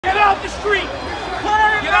of the street!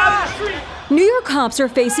 Get out of the street! New York cops are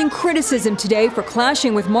facing criticism today for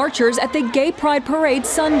clashing with marchers at the Gay Pride Parade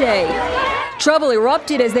Sunday. Trouble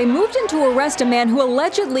erupted as they moved in to arrest a man who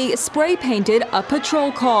allegedly spray painted a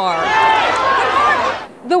patrol car.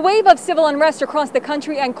 The wave of civil unrest across the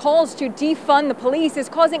country and calls to defund the police is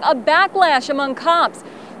causing a backlash among cops.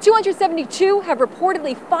 272 have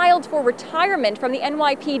reportedly filed for retirement from the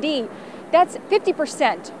NYPD. That's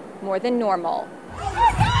 50% more than normal.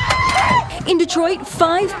 In Detroit,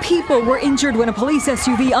 5 people were injured when a police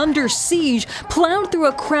SUV under siege plowed through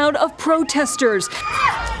a crowd of protesters.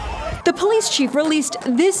 The police chief released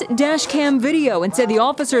this dash cam video and said the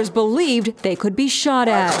officers believed they could be shot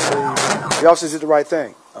at. The officers did the right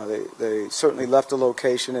thing. They certainly left the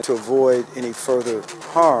location to avoid any further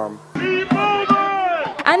harm.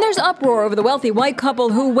 And there's uproar over the wealthy white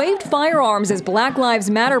couple who waved firearms as Black Lives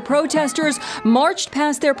Matter protesters marched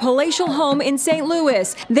past their palatial home in St.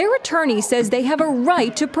 Louis. Their attorney says they have a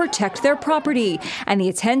right to protect their property, and the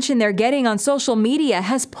attention they're getting on social media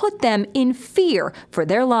has put them in fear for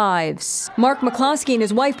their lives. Mark McCloskey and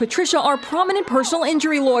his wife Patricia are prominent personal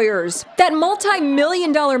injury lawyers. That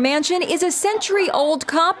multi-million-dollar mansion is a century-old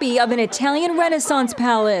copy of an Italian Renaissance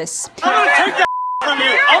palace. I'm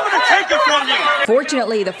gonna take it from you!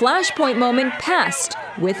 Fortunately, the flashpoint moment passed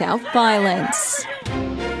without violence.